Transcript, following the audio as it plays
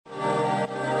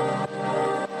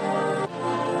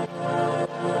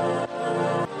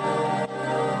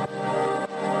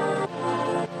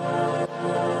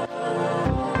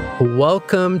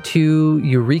Welcome to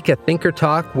Eureka Thinker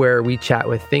Talk, where we chat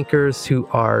with thinkers who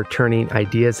are turning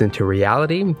ideas into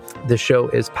reality. The show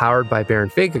is powered by Baron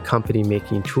Fig, a company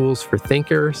making tools for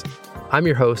thinkers. I'm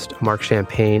your host, Mark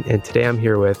Champagne, and today I'm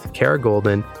here with Kara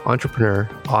Goldin, entrepreneur,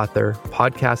 author,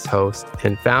 podcast host,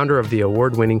 and founder of the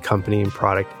award-winning company and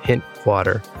product Hint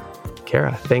Water.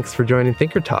 Kara, thanks for joining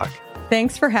Thinker Talk.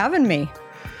 Thanks for having me.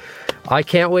 I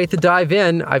can't wait to dive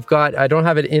in. I don't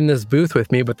have it in this booth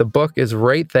with me, but the book is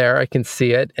right there. I can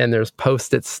see it, and there's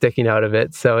Post-its sticking out of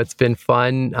it. So it's been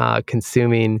fun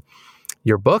consuming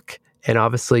your book and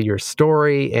obviously your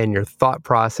story and your thought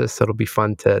process. So it'll be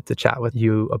fun to chat with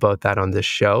you about that on this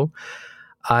show.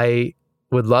 I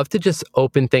would love to just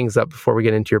open things up before we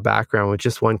get into your background with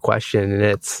just one question. And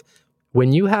it's,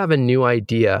 when you have a new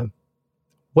idea,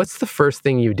 what's the first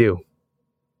thing you do?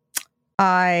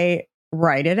 I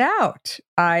write it out.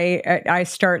 I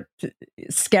start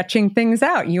sketching things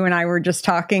out. You and I were just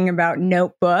talking about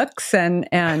notebooks, and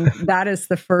that is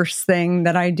the first thing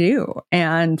that I do.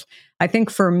 And I think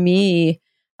for me,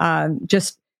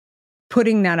 just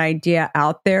putting that idea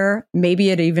out there, maybe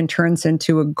it even turns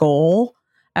into a goal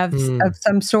of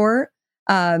some sort,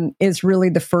 is really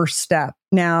the first step.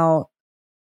 Now,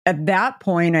 at that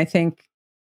point, I think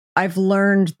I've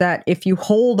learned that if you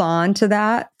hold on to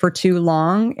that for too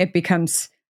long,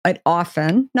 it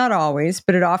often, not always,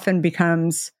 but it often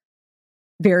becomes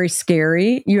very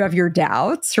scary. You have your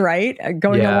doubts, right?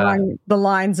 Going along the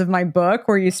lines of my book,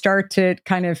 where you start to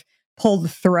kind of pull the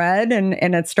thread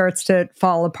and it starts to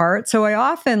fall apart. So I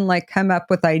often come up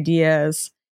with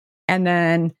ideas, and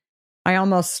then I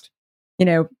almost,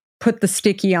 put the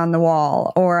sticky on the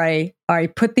wall, or I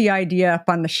put the idea up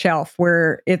on the shelf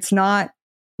where it's not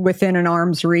within an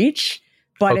arm's reach,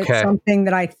 but it's something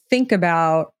that I think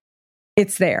about.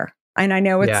 It's there, and I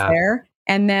know it's there.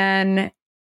 And then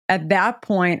at that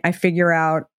point, I figure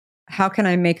out, how can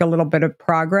I make a little bit of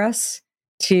progress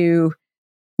to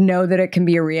know that it can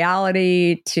be a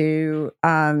reality, to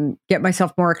get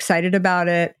myself more excited about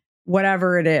it,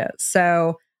 whatever it is.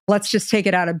 So let's just take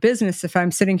it out of business. If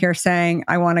I'm sitting here saying,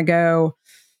 I want to go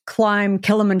climb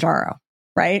Kilimanjaro,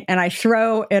 right? And I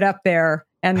throw it up there,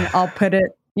 and I'll put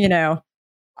it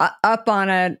up on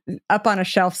a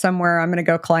shelf somewhere. I'm going to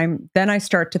go climb. Then I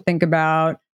start to think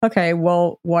about, okay,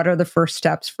 well, what are the first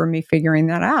steps for me figuring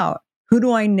that out? Who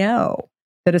do I know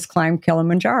that has climbed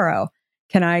Kilimanjaro?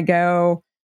 Can I go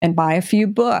and buy a few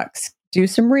books, do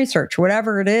some research,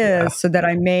 whatever it is, so that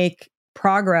I make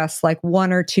progress, like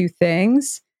one or two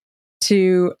things,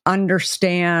 to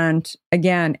understand,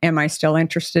 again, am I still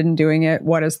interested in doing it?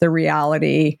 What is the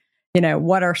reality?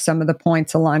 What are some of the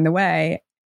points along the way?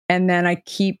 And then I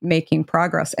keep making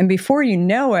progress. And before you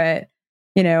know it,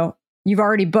 you've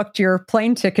already booked your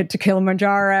plane ticket to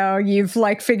Kilimanjaro. You've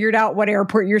figured out what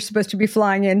airport you're supposed to be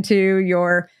flying into,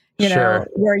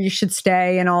 where you should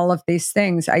stay, and all of these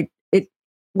things.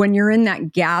 When you're in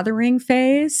that gathering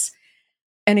phase,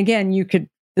 and again,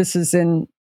 this is in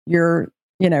your,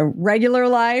 regular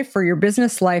life or your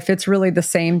business life, it's really the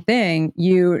same thing.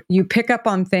 You pick up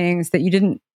on things that you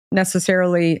didn't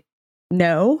necessarily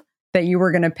know that you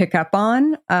were going to pick up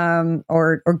on,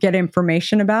 or get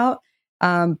information about.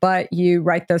 But you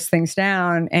write those things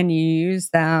down, and you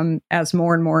use them as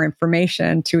more and more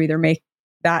information to either make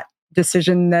that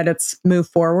decision that it's move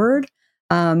forward,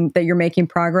 that you're making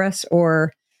progress,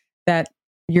 or that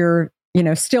you're,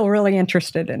 still really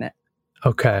interested in it.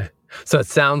 Okay. So it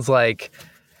sounds like,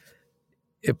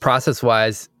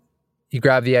 process-wise, you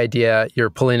grab the idea, you're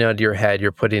pulling it out of your head,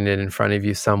 you're putting it in front of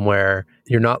you somewhere.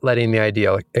 You're not letting the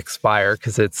idea expire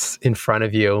because it's in front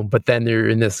of you. But then you're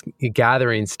in this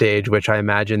gathering stage, which I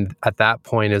imagine at that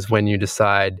point is when you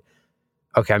decide,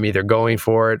 okay, I'm either going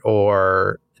for it,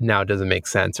 or now it doesn't make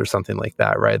sense, or something like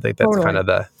that, right? That's totally. Kind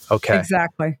of okay.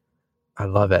 Exactly. I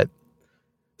love it.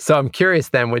 So I'm curious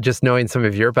then, with just knowing some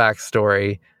of your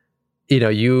backstory,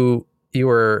 you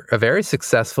were a very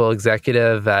successful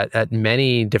executive at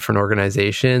many different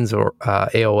organizations, or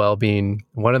AOL being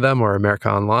one of them, or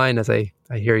America Online, as I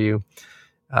hear you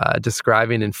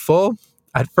describing in full.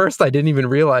 At first, I didn't even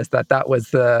realize that was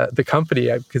the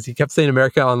company, because he kept saying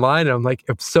America Online, and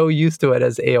I'm so used to it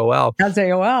as AOL. As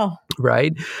AOL.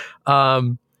 Right?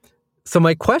 So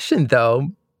my question, though,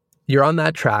 you're on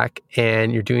that track,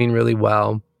 and you're doing really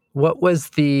well. What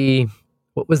was the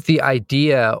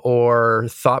idea or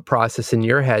thought process in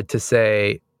your head to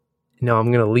say, no, I'm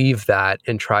going to leave that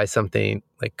and try something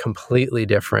completely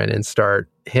different and start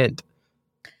Hint?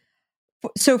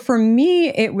 So for me,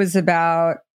 it was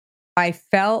about, I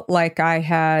felt like I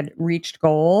had reached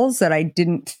goals that I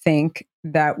didn't think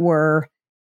that were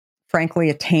frankly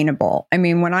attainable. I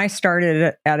mean, when I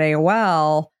started at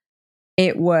AOL,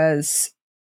 it was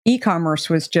e-commerce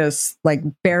was just like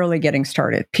barely getting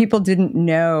started. People didn't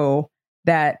know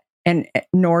that, and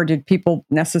nor did people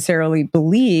necessarily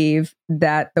believe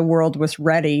that the world was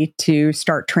ready to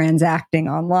start transacting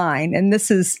online. And this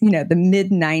is, the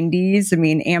mid 90s. I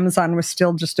mean, Amazon was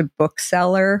still just a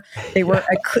bookseller. They were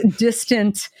a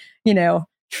distant,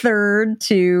 third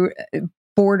to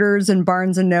Borders and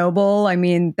Barnes and Noble. I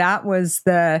mean, that was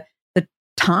the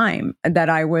time that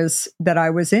I was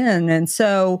in. And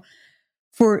so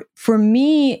for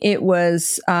me, it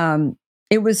was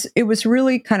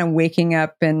really kind of waking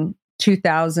up in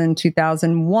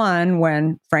 2001,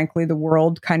 when frankly the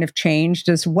world kind of changed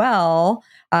as well,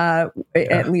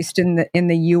 at least in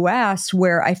the US,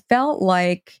 where I felt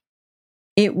like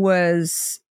it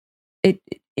was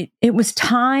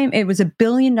time. It was $1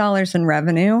 billion in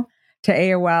revenue to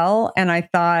AOL, and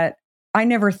I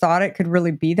never thought it could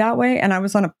really be that way. And I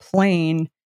was on a plane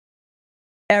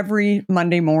every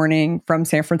Monday morning from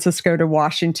San Francisco to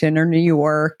Washington or New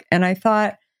York. And I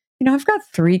thought, I've got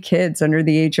 3 kids under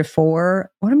the age of 4.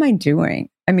 What am I doing?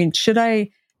 I mean, should I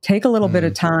take a little bit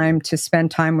of time to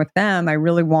spend time with them? I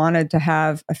really wanted to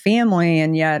have a family,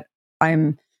 and yet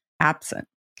I'm absent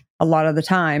a lot of the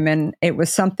time. And it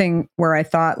was something where I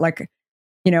thought, like,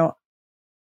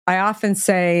 I often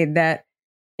say that,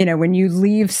 when you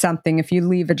leave something, if you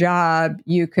leave a job,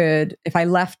 if I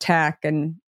left tech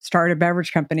and start a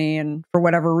beverage company, and for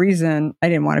whatever reason, I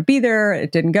didn't want to be there,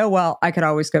 it didn't go well, I could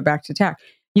always go back to tech.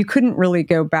 You couldn't really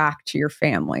go back to your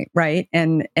family, right?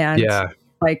 And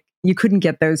like you couldn't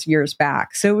get those years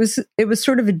back. So it was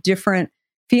sort of a different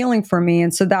feeling for me.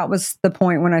 And so that was the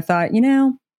point when I thought,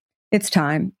 it's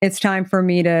time. It's time for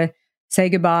me to say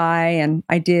goodbye. And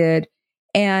I did.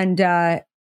 And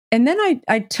then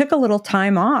I took a little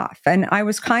time off, and I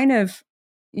was kind of,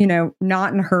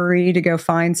 not in a hurry to go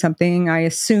find something. I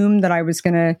assumed that I was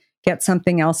going to get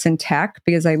something else in tech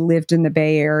because I lived in the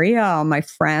Bay Area. All my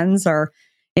friends are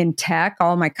in tech,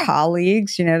 all my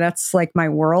colleagues, that's like my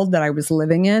world that I was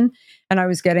living in. And I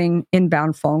was getting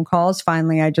inbound phone calls.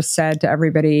 Finally, I just said to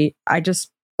everybody, I just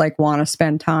want to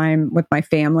spend time with my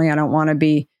family. I don't want to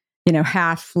be,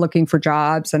 half looking for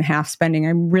jobs and half spending. I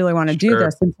really want to do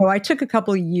this. And so I took a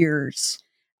couple of years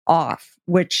off,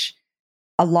 which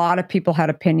a lot of people had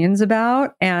opinions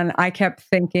about. And I kept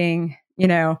thinking,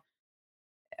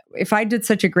 if I did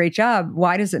such a great job,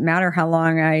 why does it matter how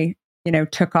long I,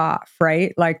 took off,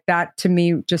 right? Like that to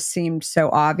me just seemed so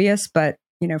obvious. But,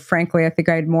 frankly, I think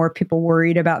I had more people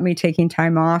worried about me taking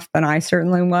time off than I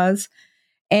certainly was.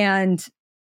 And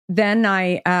then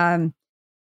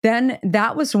then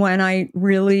that was when I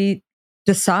really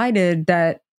decided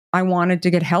that I wanted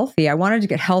to get healthy. I wanted to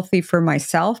get healthy for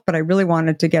myself, but I really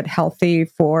wanted to get healthy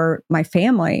for my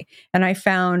family. And I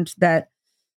found that,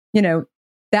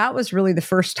 that was really the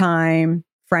first time,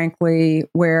 frankly,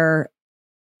 where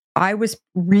I was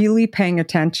really paying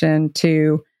attention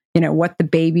to, what the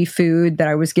baby food that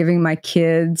I was giving my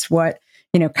kids, what,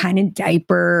 kind of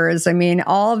diapers. I mean,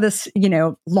 all of this,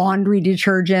 laundry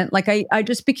detergent. Like I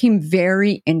just became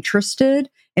very interested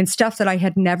in stuff that I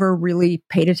had never really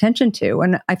paid attention to.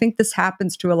 And I think this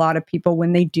happens to a lot of people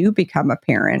when they do become a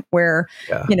parent, where,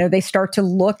 they start to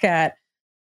look at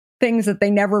things that they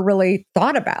never really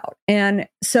thought about. And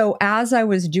so as I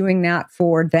was doing that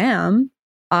for them,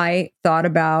 I thought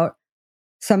about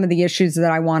some of the issues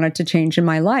that I wanted to change in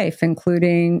my life,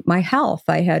 including my health.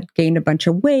 I had gained a bunch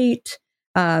of weight.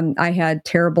 I had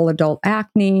terrible adult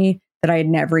acne that I had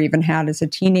never even had as a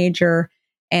teenager.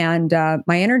 And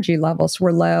my energy levels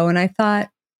were low. And I thought,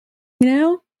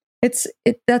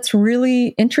 that's really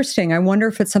interesting. I wonder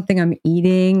if it's something I'm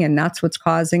eating and that's what's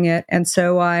causing it. And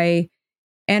so I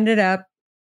ended up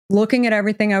looking at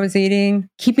everything I was eating,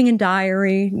 keeping a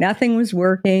diary. Nothing was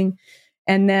working.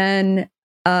 And then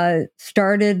had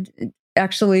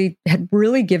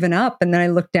really given up. And then I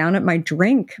looked down at my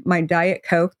drink, my Diet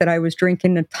Coke that I was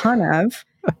drinking a ton of.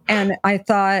 And I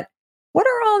thought, what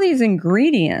are all these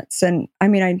ingredients? And I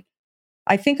mean,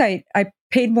 I think I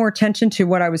paid more attention to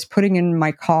what I was putting in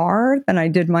my car than I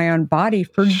did my own body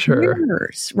for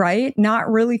years, right? Not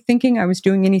really thinking I was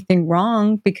doing anything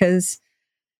wrong because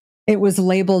it was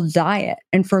labeled diet.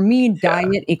 And for me,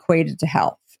 diet equated to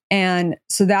health. And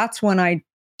so that's when I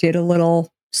did a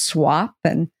little swap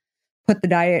and put the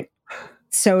diet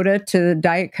soda to the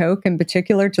Diet Coke in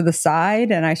particular to the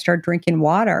side. And I started drinking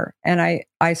water, and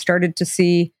I started to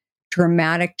see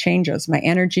dramatic changes. My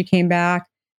energy came back.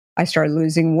 I started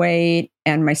losing weight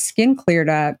and my skin cleared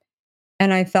up.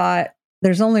 And I thought,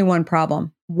 there's only one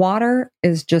problem. Water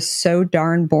is just so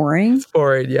darn boring. It's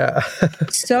boring, yeah.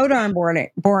 So darn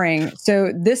boring.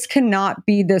 So this cannot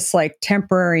be this like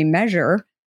temporary measure.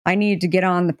 I needed to get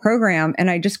on the program and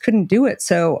I just couldn't do it.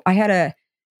 So I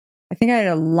think I had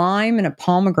a lime and a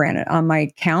pomegranate on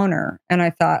my counter. And I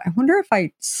thought, I wonder if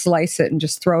I slice it and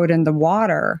just throw it in the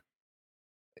water,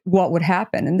 what would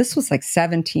happen? And this was like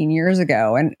 17 years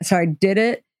ago. And so I did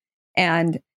it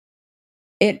and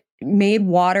it made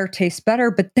water taste better.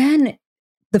 But then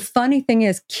the funny thing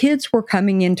is, kids were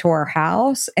coming into our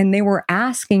house and they were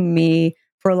asking me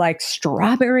for like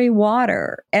strawberry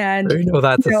water. And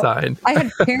that's a sign. I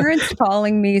had parents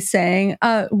calling me saying,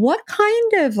 what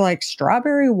kind of like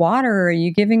strawberry water are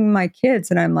you giving my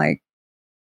kids? And I'm like,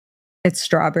 it's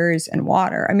strawberries and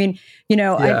water. I mean,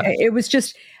 it was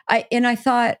just, I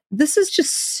thought, this is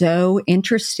just so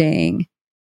interesting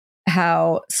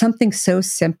how something so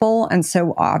simple and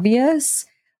so obvious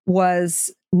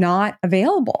was not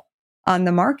available on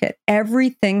the market.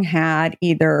 Everything had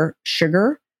either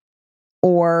sugar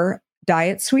or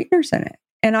diet sweeteners in it.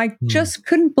 And I just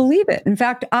couldn't believe it. In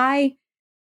fact,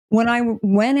 when I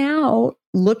went out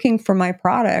looking for my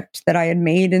product that I had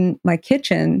made in my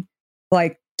kitchen,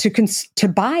 like to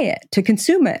buy it, to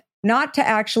consume it, not to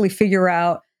actually figure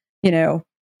out,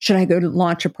 should I go to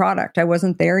launch a product? I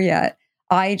wasn't there yet.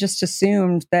 I just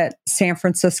assumed that San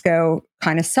Francisco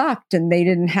kind of sucked and they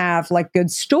didn't have like good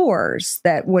stores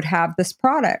that would have this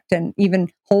product. And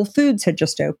even Whole Foods had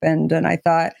just opened. And I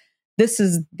thought, this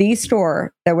is the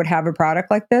store that would have a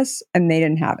product like this, and they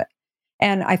didn't have it.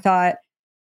 And I thought,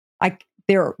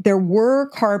 there were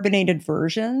carbonated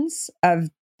versions of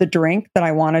the drink that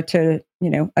I wanted to,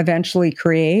 eventually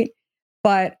create,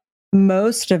 but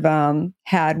most of them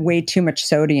had way too much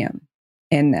sodium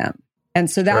in them,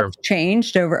 and so that's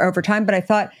changed over time. But I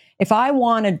thought, if I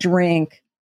want to drink,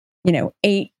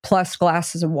 8+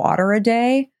 glasses of water a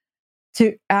day,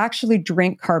 to actually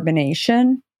drink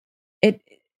carbonation,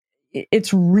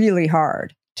 it's really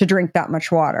hard to drink that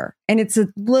much water. And it's a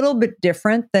little bit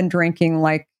different than drinking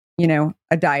like,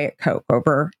 a Diet Coke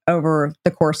over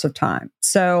the course of time.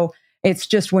 So it's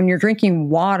just when you're drinking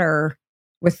water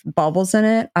with bubbles in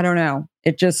it, I don't know.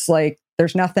 It just like,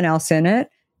 there's nothing else in it.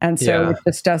 And so it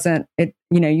just doesn't,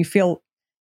 you feel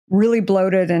really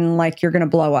bloated and like you're going to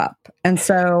blow up. And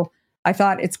so I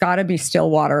thought, it's got to be still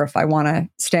water if I want to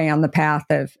stay on the path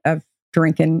of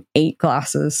drinking 8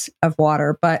 glasses of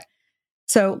water. But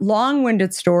so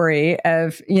long-winded story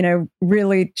of,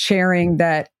 really sharing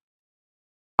that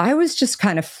I was just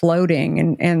kind of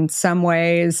floating in some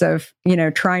ways of,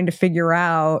 trying to figure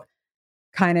out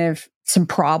kind of some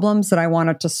problems that I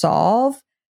wanted to solve.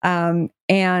 And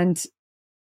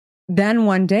then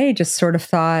one day just sort of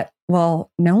thought,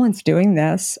 well, no one's doing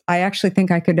this. I actually think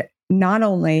I could not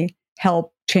only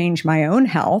help change my own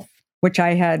health, which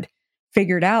I had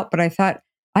figured out, but I thought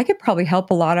I could probably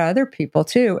help a lot of other people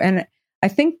too. And I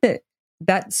think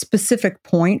that specific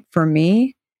point for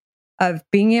me of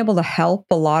being able to help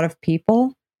a lot of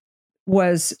people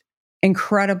was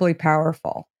incredibly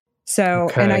powerful. So,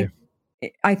 and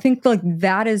I think like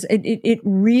that is, it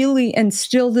really, and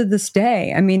still to this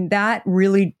day, I mean, that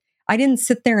really, I didn't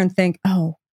sit there and think,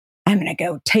 oh, I'm going to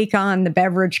go take on the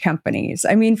beverage companies.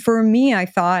 I mean, for me, I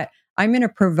thought I'm going to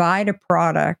provide a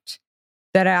product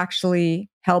that actually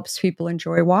helps people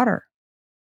enjoy water.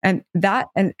 And that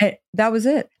was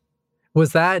it.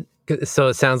 Was that, so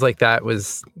it sounds like that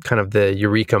was kind of the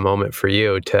eureka moment for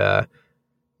you to,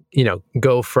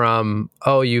 go from,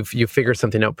 oh, you figured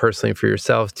something out personally for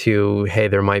yourself to, hey,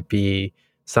 there might be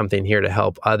something here to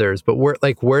help others. But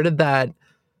where did that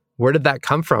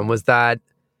come from? Was that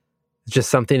just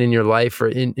something in your life or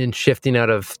in shifting out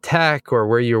of tech or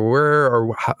where you were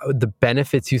or the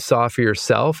benefits you saw for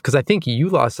yourself? Because I think you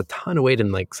lost a ton of weight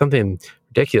in like something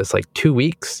ridiculous, like 2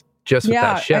 weeks just with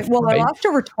that shift. I lost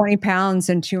over 20 pounds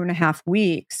in 2.5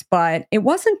 weeks, but it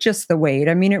wasn't just the weight.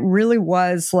 I mean, it really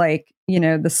was like,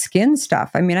 the skin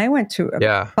stuff. I mean, I went to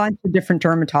a bunch of different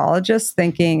dermatologists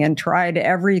thinking and tried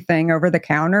everything over the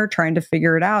counter, trying to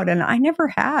figure it out. And I never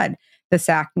had this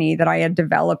acne that I had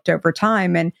developed over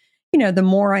time. And, the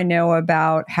more I know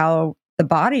about how the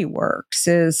body works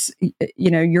is,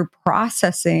 you're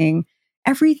processing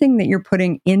everything that you're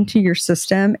putting into your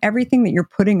system, everything that you're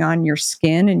putting on your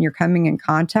skin and you're coming in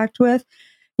contact with,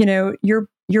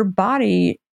 your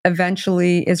body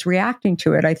eventually is reacting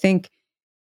to it. I think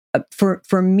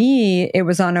for me, it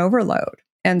was on overload.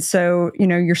 And so,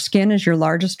 your skin is your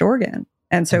largest organ.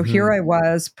 And so here I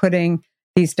was putting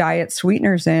these diet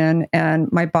sweeteners in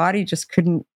and my body just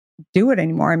couldn't do it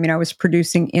anymore. I mean, I was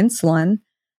producing insulin,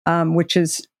 which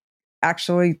is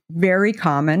actually very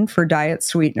common for diet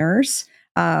sweeteners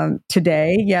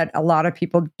today, yet a lot of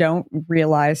people don't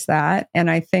realize that. And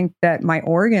I think that my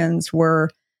organs were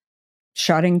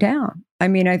shutting down. I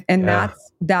mean,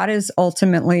 that is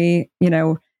ultimately,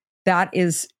 that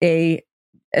is an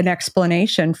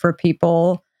explanation for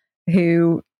people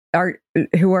who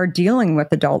are dealing with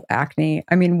adult acne.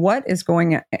 I mean, what is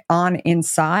going on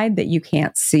inside that you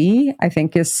can't see, I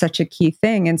think is such a key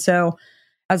thing. And so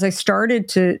as I started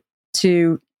to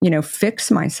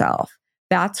fix myself,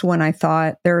 that's when I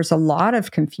thought there's a lot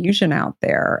of confusion out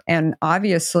there. And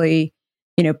obviously,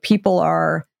 people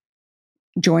are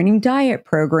joining diet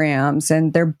programs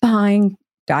and they're buying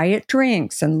diet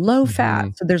drinks and low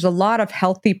fat. So there's a lot of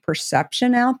healthy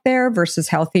perception out there versus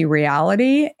healthy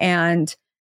reality. And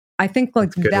I think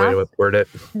like that's a good way to word it.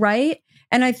 Right.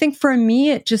 And I think for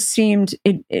me, it just seemed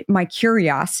my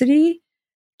curiosity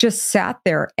just sat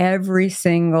there every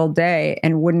single day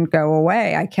and wouldn't go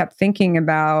away. I kept thinking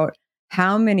about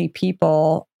how many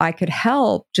people I could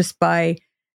help just by,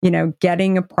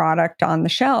 getting a product on the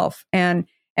shelf. And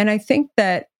I think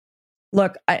that,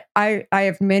 look, I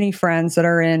have many friends that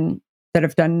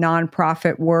have done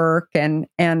nonprofit work. And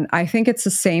I think it's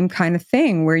the same kind of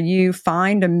thing where you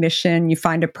find a mission, you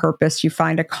find a purpose, you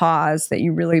find a cause that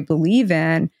you really believe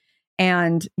in,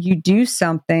 and you do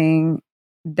something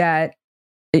that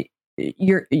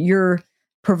you're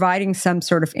providing some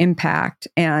sort of impact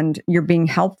and you're being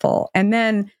helpful. And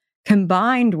then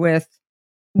combined with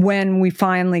when we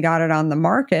finally got it on the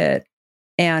market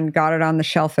and got it on the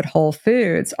shelf at Whole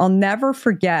Foods, I'll never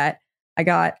forget, I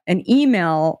got an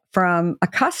email from a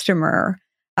customer.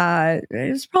 It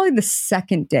was probably the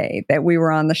second day that we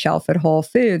were on the shelf at Whole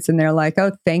Foods. And they're like,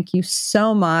 "Oh, thank you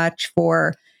so much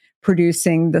for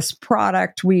producing this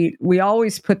product. We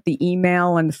always put the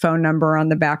email and the phone number on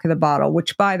the back of the bottle,"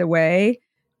 which, by the way,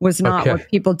 was not what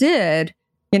people did,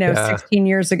 16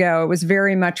 years ago. It was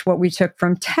very much what we took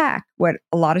from tech, what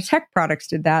a lot of tech products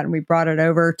did that. And we brought it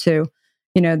over to,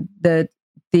 the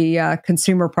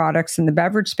consumer products in the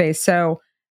beverage space. So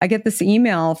I get this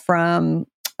email from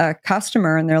a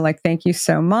customer and they're like, "Thank you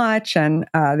so much." And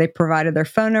they provided their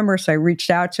phone number. So I reached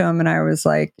out to them and I was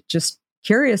like, just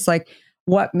curious, like,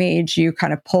 what made you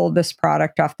kind of pull this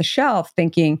product off the shelf?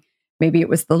 Thinking maybe it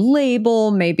was the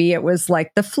label, maybe it was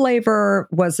like the flavor.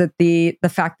 Was it the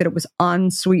fact that it was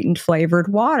unsweetened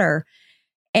flavored water?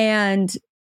 And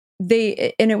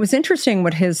it was interesting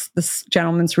what this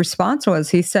gentleman's response was.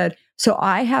 He said, "So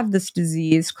I have this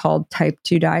disease called type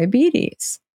 2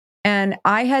 diabetes." And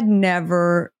I'd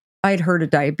heard of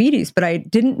diabetes, but I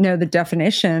didn't know the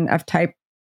definition of type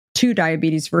 2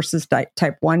 diabetes versus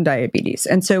type 1 diabetes.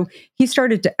 And so he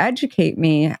started to educate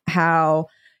me how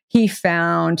he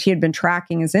had been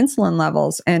tracking his insulin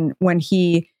levels. And when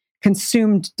he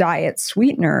consumed diet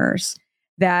sweeteners,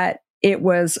 that it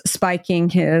was spiking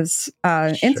his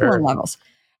insulin levels.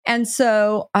 And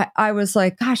so I was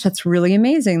like, gosh, that's really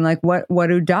amazing. Like, what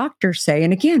do doctors say?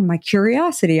 And again, my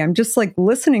curiosity, I'm just like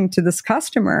listening to this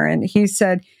customer. And he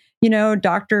said,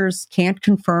 doctors can't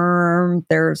confirm.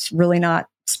 There's really not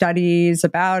studies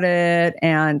about it.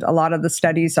 And a lot of the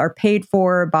studies are paid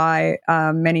for by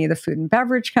many of the food and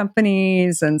beverage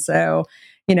companies. And so,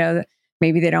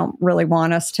 maybe they don't really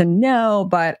want us to know,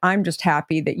 but I'm just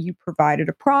happy that you provided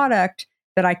a product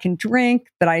that I can drink,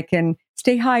 that I can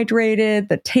stay hydrated,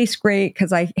 that tastes great,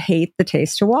 because I hate the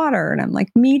taste of water. And I'm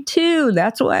like, me too.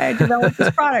 That's why I developed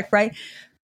this product, right?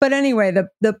 But anyway,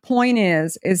 the point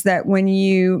is that when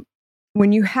you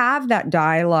have that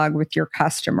dialogue with your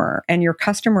customer and your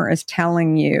customer is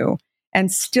telling you,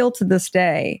 and still to this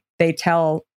day, they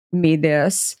tell me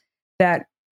this, that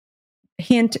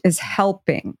Hint is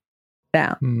helping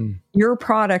them. Your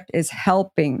product is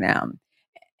helping them.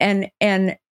 And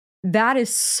that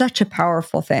is such a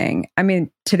powerful thing. I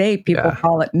mean, today people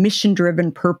call it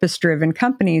mission-driven, purpose-driven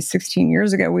companies. 16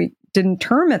 years ago, we didn't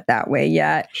term it that way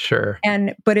yet. Sure.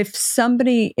 But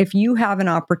if you have an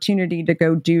opportunity to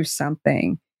go do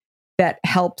something that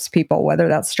helps people, whether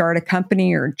that's start a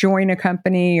company or join a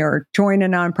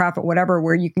nonprofit, whatever,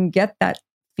 where you can get that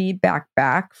feedback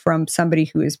back from somebody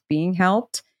who is being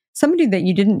helped, somebody that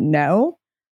you didn't know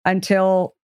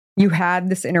until you had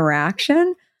this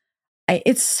interaction,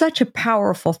 it's such a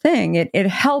powerful thing. It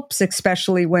helps,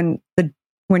 especially when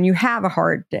you have a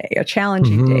hard day, a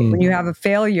challenging day, when you have a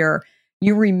failure,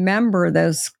 you remember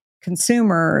those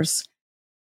consumers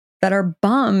that are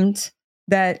bummed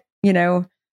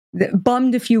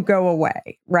bummed if you go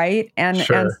away, right? And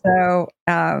so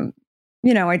I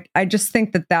just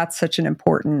think that that's such an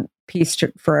important piece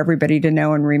for everybody to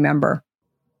know and remember.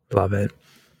 Love it.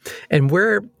 And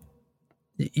there's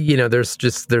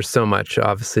so much,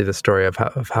 obviously, the story of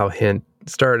how Hint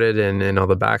started and all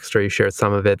the backstory. You shared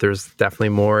some of it. There's definitely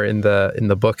more in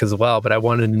the book as well, but I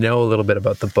wanted to know a little bit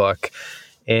about the book.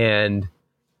 And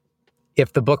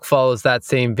if the book follows that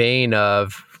same vein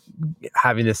of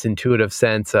having this intuitive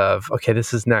sense of, okay,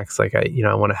 this is next, like I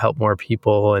want to help more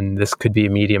people, and this could be a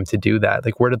medium to do that.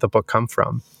 Like, where did the book come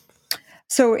from?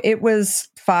 So it was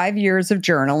 5 years of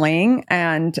journaling.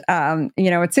 And,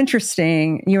 it's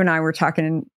interesting. You and I were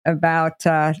talking about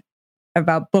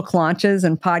book launches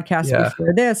and podcasts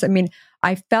before this. I mean,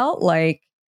 I felt like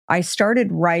I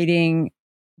started writing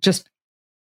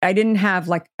I didn't have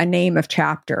like a name of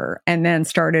chapter and then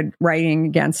started writing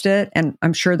against it. And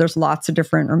I'm sure there's lots of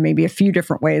different, or maybe a few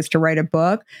different ways to write a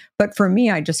book. But for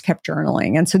me, I just kept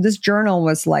journaling. And so this journal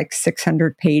was like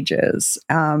 600 pages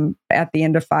at the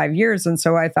end of 5 years. And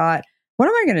so I thought, what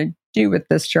am I going to do with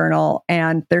this journal?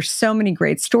 And there's so many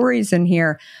great stories in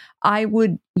here. I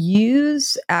would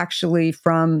use actually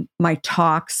from my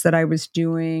talks that I was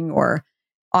doing, or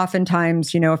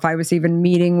oftentimes, if I was even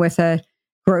meeting with a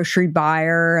grocery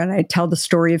buyer and I'd tell the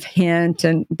story of Hint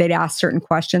and they'd ask certain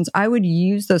questions, I would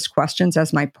use those questions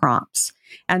as my prompts.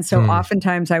 And so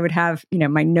oftentimes I would have,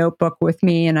 my notebook with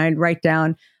me and I'd write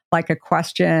down like a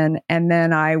question and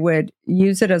then I would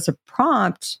use it as a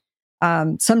prompt.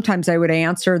 Sometimes I would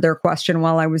answer their question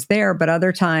while I was there, but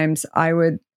other times I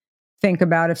would think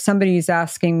about if somebody's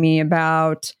asking me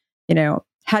about,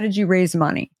 how did you raise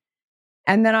money?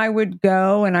 And then I would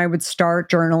go and I would start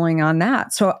journaling on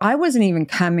that. So I wasn't even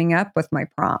coming up with my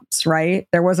prompts, right?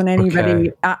 There wasn't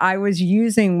anybody. Okay. I was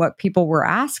using what people were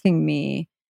asking me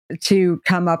to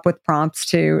come up with prompts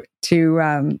to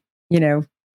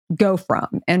go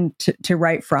from and to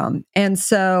write from. And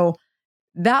so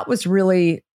that was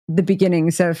really the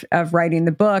beginnings of writing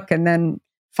the book. And then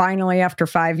finally, after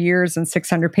 5 years and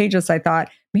 600 pages, I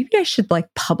thought maybe I should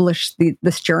like publish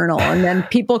this journal, and then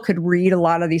people could read a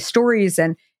lot of these stories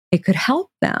and it could help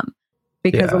them,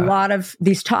 because a lot of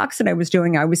these talks that I was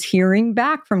doing, I was hearing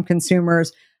back from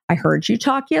consumers. I heard you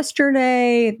talk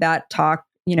yesterday. That talk,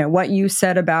 what you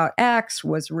said about X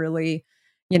was really,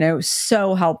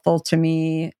 so helpful to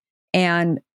me.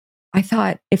 And I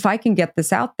thought, if I can get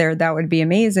this out there, that would be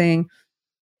amazing.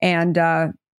 And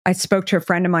I spoke to a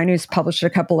friend of mine who's published a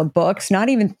couple of books, not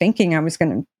even thinking I was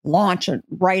going to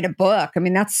write a book. I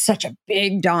mean, that's such a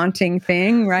big, daunting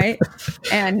thing, right?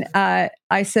 And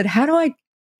I said, how do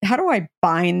I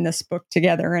bind this book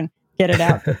together and get it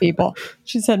out to people?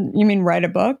 She said, you mean write a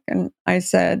book? And I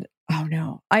said, oh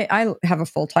no, I have a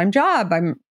full-time job.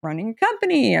 I'm running a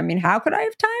company. I mean, how could I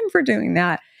have time for doing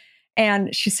that?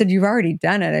 And she said, you've already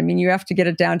done it. I mean, you have to get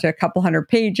it down to a couple hundred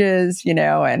pages,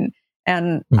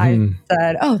 and I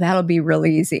said, oh, that'll be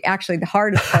really easy. Actually, the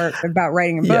hardest part about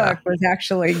writing a book was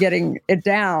actually getting it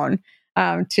down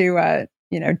to a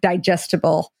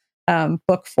digestible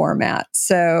book format.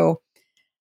 So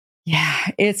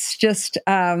it's just,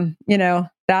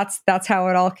 that's how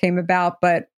it all came about.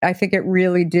 But I think it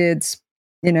really did,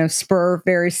 spur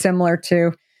very similar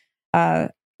to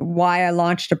why I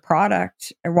launched a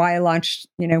product, or why I launched,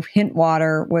 Hint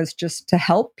Water, was just to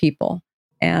help people.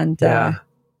 And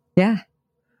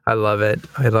I love it.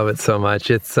 I love it so much.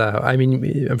 It's,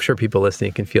 I'm sure people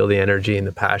listening can feel the energy and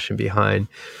the passion behind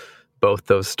both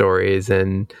those stories.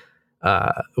 And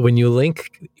when you link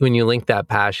that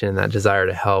passion, that desire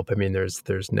to help, I mean,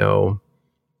 there's no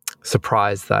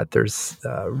surprise that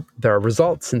there are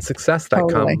results and success that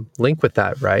come linked with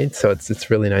that, right? So it's a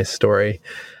really nice story.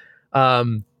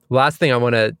 Last thing I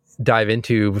want to dive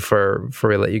into before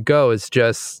we let you go is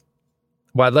just,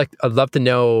 I'd love to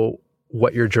know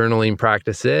what your journaling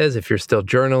practice is, if you're still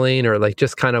journaling, or like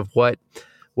just kind of what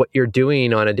you're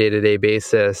doing on a day-to-day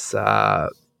basis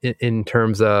in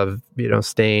terms of,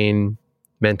 staying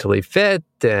mentally fit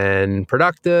and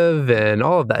productive and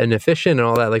all of that, and efficient and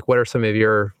all that. Like, what are some of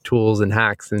your tools and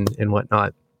hacks and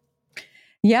whatnot?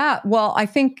 Yeah, well, I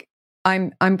think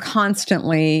I'm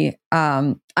constantly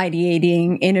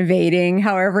ideating, innovating,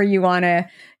 however you want to,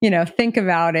 think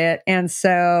about it. And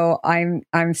so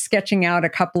I'm sketching out a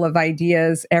couple of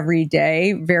ideas every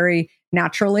day very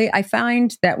naturally. I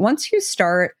find that once you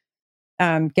start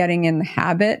getting in the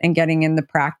habit and getting in the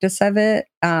practice of it,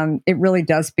 it really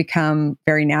does become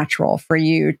very natural for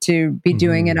you to be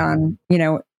doing it on,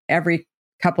 every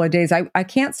couple of days. I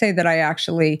can't say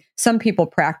that some people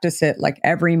practice it like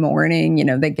every morning,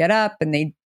 they get up and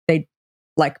they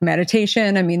like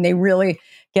meditation. I mean, they really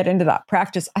get into that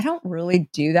practice. I don't really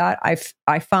do that.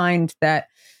 I find that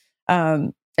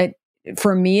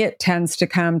for me, it tends to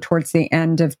come towards the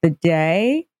end of the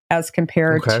day as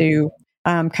compared to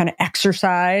kind of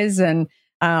exercise. And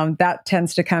that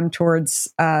tends to come towards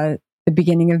the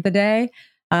beginning of the day.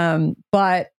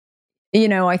 But,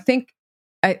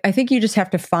 I think you just have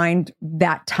to find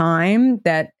that time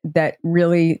that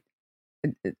really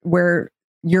where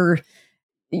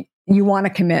you want to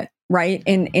commit, right?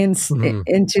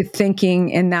 Into thinking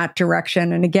in that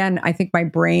direction. And again, I think my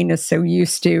brain is so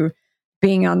used to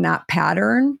being on that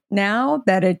pattern now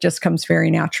that it just comes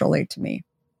very naturally to me.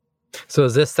 So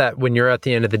is this that when you're at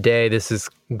the end of the day, this is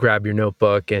grab your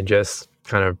notebook and just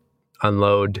kind of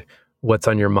unload what's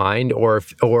on your mind? Or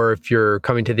if you're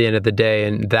coming to the end of the day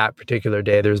and that particular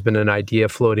day, there's been an idea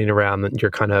floating around that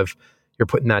you're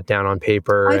putting that down on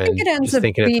paper and just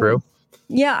thinking it through?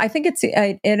 Yeah, I think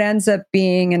it ends up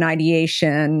being an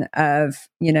ideation of,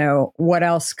 what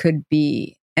else could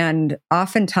be. And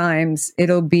oftentimes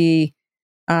it'll be,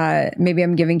 maybe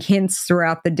I'm giving hints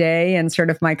throughout the day and sort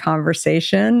of my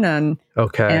conversation. And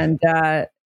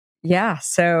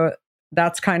so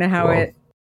that's kind of how it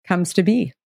comes to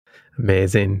be.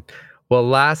 Amazing. Well,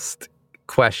 last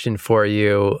question for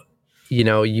you.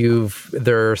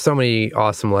 There are so many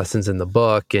awesome lessons in the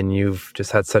book, and you've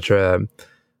just had such a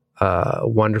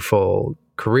wonderful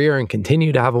career and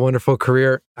continue to have a wonderful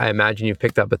career. I imagine you've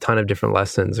picked up a ton of different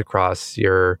lessons across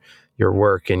your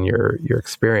work and your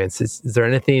experience. Is there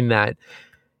anything that,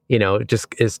 just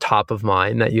is top of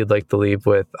mind that you'd like to leave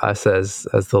with us as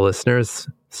the listeners?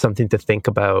 Something to think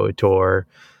about or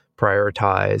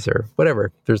prioritize or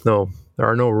whatever. There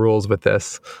are no rules with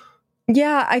this.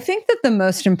 Yeah, I think that the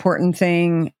most important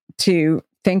thing to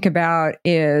think about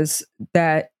is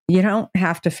that you don't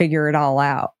have to figure it all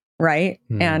out, right?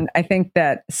 And I think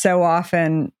that so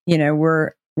often,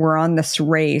 we're on this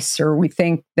race, or we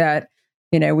think that,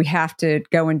 we have to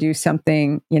go and do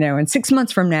something, in 6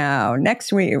 months from now,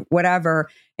 next week, whatever.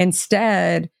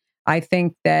 Instead, I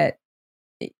think that,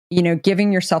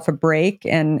 giving yourself a break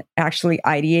and actually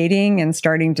ideating and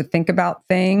starting to think about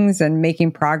things and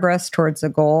making progress towards a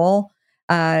goal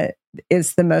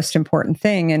is the most important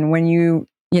thing. And when you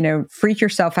freak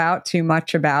yourself out too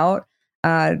much about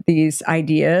these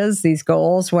ideas, these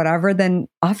goals, whatever, then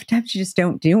oftentimes you just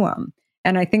don't do them.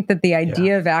 And I think that the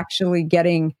idea of actually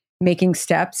making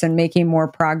steps and making more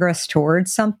progress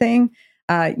towards something,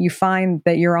 you find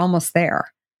that you're almost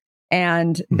there.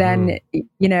 And then,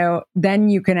 then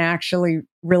you can actually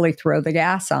really throw the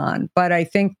gas on. But I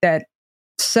think that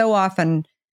so often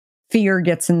fear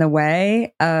gets in the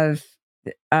way of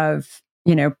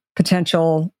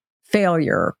potential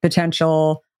failure,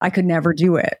 potential, I could never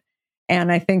do it.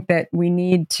 And I think that we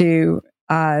need to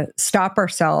stop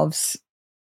ourselves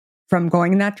from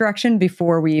going in that direction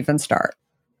before we even start.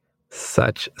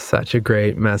 Such a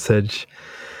great message.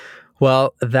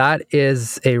 Well, that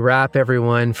is a wrap,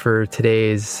 everyone, for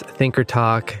today's Thinker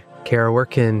Talk. Kara, where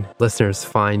can listeners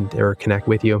find or connect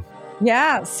with you?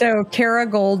 Yeah, so Kara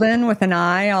Goldin with an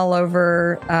I all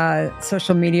over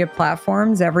social media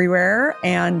platforms everywhere.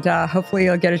 And hopefully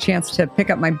you'll get a chance to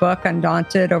pick up my book,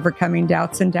 Undaunted, Overcoming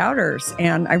Doubts and Doubters.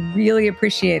 And I really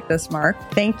appreciate this, Mark.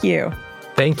 Thank you.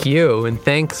 Thank you. And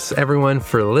thanks, everyone,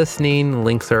 for listening.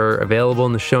 Links are available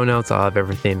in the show notes. I'll have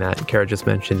everything that Kara just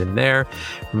mentioned in there.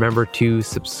 Remember to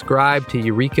subscribe to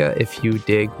Eureka if you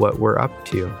dig what we're up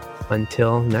to.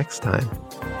 Until next time.